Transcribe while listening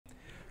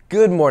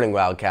Good morning,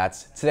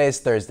 Wildcats. Today is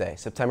Thursday,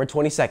 September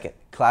 22nd,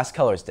 Class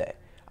Colors Day.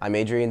 I'm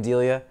Adrian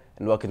Delia,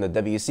 and welcome to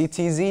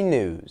WCTZ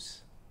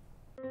News.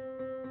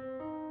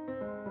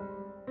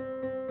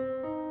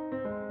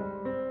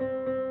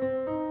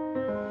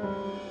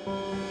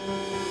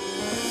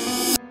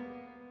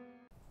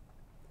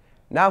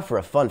 Now for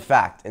a fun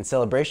fact in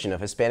celebration of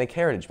Hispanic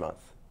Heritage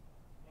Month.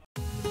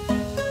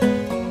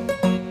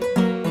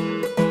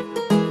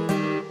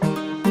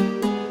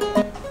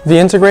 The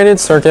integrated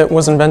circuit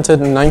was invented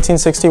in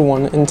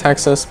 1961 in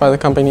Texas by the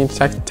company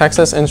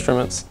Texas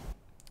Instruments.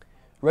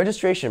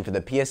 Registration for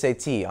the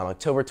PSAT on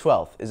October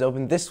 12th is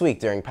open this week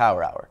during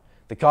Power Hour.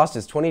 The cost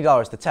is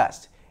 $20 to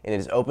test, and it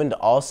is open to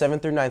all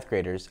 7th through 9th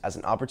graders as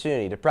an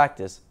opportunity to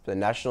practice for the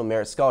National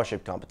Merit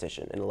Scholarship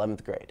Competition in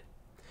 11th grade.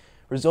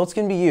 Results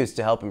can be used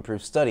to help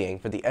improve studying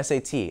for the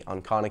SAT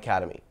on Khan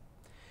Academy.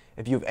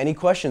 If you have any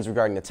questions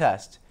regarding the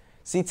test,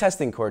 see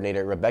Testing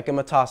Coordinator Rebecca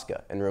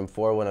Matoska in room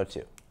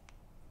 4102.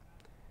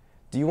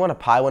 Do you want to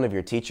pie one of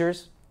your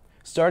teachers?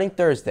 Starting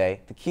Thursday,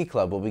 the Key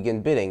Club will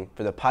begin bidding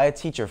for the Pie a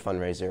Teacher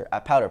fundraiser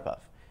at Powder Puff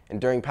and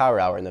during Power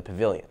Hour in the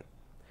Pavilion.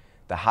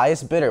 The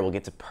highest bidder will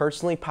get to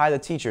personally pie the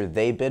teacher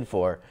they bid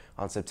for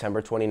on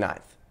September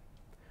 29th.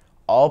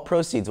 All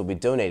proceeds will be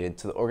donated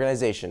to the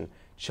organization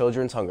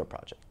Children's Hunger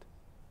Project.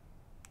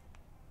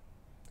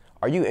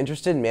 Are you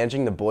interested in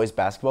managing the boys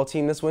basketball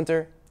team this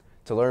winter?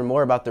 To learn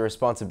more about the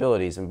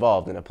responsibilities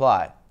involved and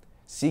apply,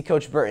 see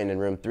Coach Burton in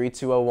room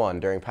 3201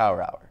 during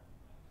Power Hour.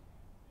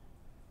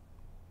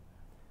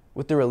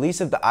 With the release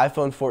of the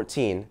iPhone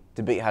 14,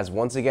 debate has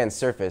once again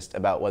surfaced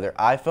about whether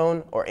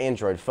iPhone or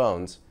Android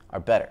phones are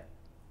better.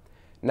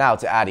 Now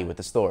to Addie with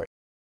the story.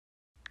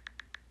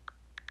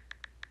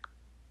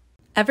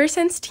 Ever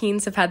since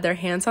teens have had their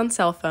hands on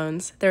cell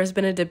phones, there has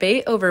been a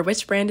debate over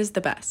which brand is the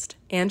best,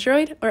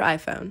 Android or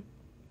iPhone.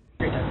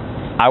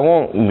 I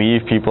won't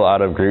leave people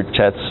out of group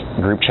chats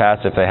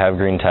if they have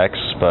green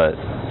text, but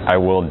I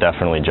will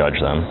definitely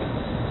judge them.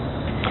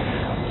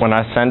 When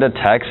I send a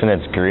text and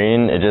it's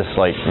green, it just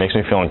makes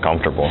me feel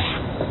uncomfortable.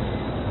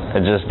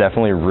 It just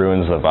definitely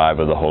ruins the vibe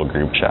of the whole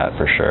group chat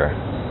for sure.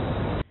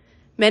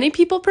 Many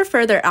people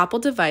prefer their Apple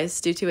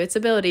device due to its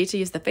ability to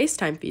use the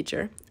FaceTime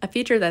feature, a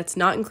feature that's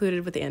not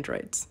included with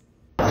Androids.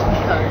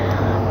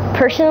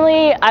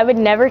 Personally, I would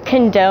never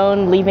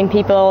condone leaving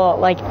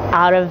people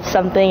out of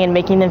something and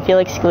making them feel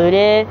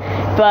excluded,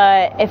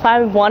 but if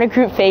I want a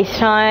group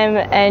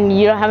FaceTime and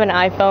you don't have an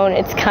iPhone,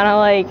 it's kind of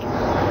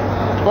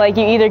like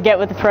you either get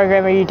with the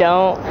program or you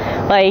don't.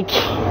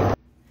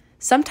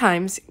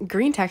 Sometimes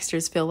green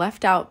texters feel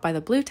left out by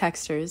the blue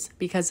texters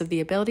because of the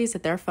abilities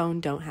that their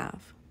phone don't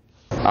have.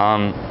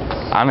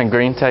 I'm a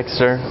green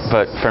texter,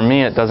 but for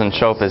me it doesn't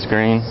show up as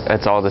green.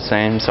 It's all the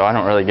same, so I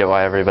don't really get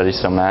why everybody's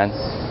so mad.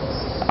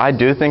 I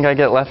do think I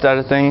get left out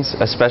of things,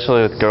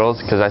 especially with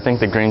girls, because I think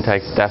the green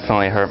text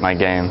definitely hurt my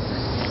game.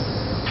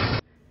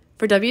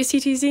 For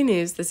WCTZ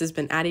News, this has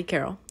been Addie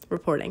Carroll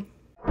reporting.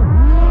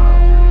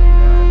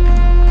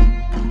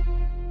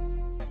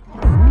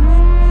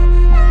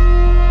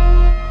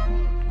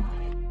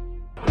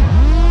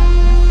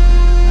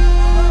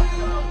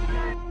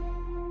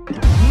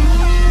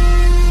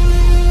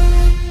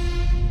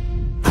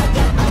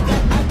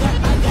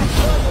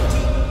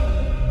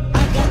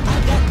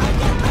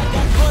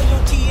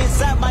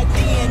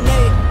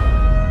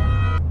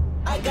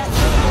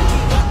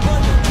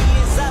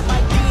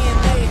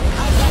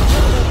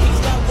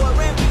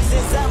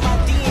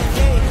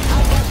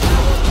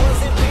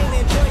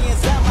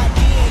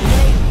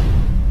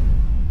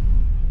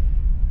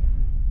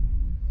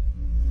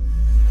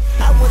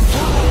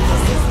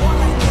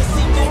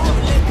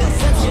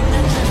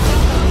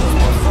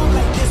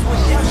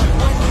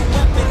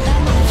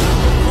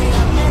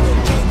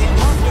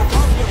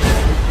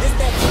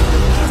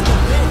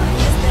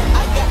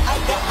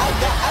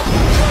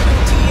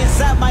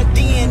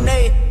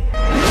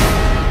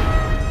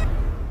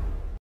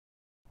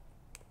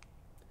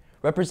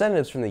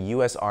 Representatives from the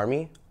U.S.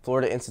 Army,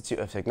 Florida Institute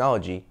of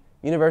Technology,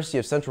 University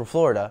of Central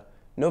Florida,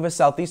 Nova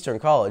Southeastern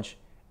College,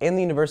 and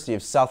the University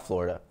of South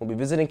Florida will be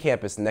visiting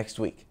campus next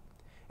week.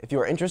 If you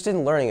are interested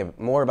in learning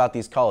more about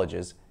these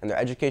colleges and their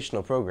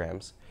educational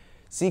programs,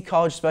 see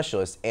college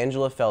specialist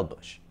Angela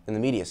Feldbush in the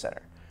Media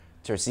Center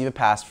to receive a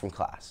pass from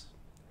class.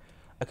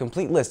 A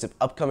complete list of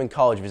upcoming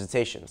college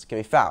visitations can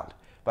be found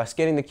by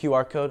scanning the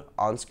QR code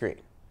on screen.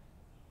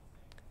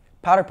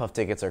 Powder Puff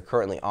tickets are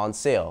currently on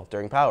sale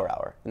during Power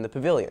Hour in the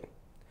Pavilion.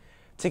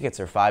 Tickets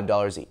are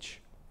 $5 each.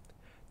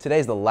 Today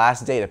is the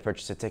last day to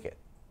purchase a ticket.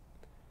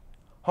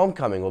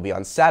 Homecoming will be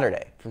on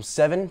Saturday from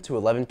 7 to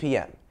 11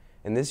 p.m.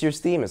 and this year's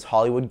theme is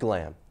Hollywood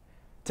Glam.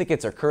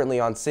 Tickets are currently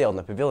on sale in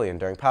the Pavilion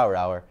during Power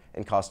Hour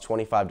and cost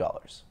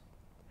 $25.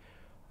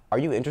 Are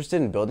you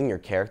interested in building your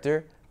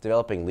character,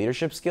 developing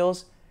leadership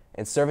skills,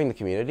 and serving the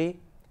community?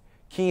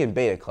 Key and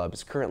Beta Club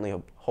is currently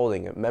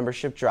holding a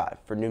membership drive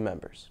for new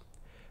members.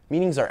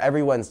 Meetings are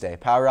every Wednesday,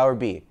 Power Hour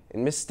B,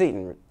 in Miss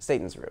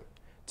Staten's room,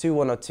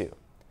 2102.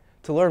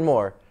 To learn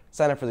more,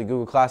 sign up for the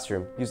Google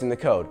Classroom using the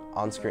code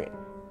on screen.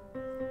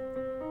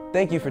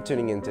 Thank you for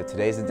tuning in to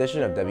today's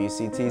edition of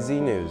WCTZ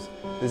News.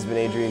 This has been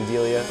Adrian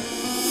Delia.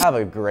 Have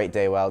a great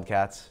day,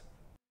 Wildcats.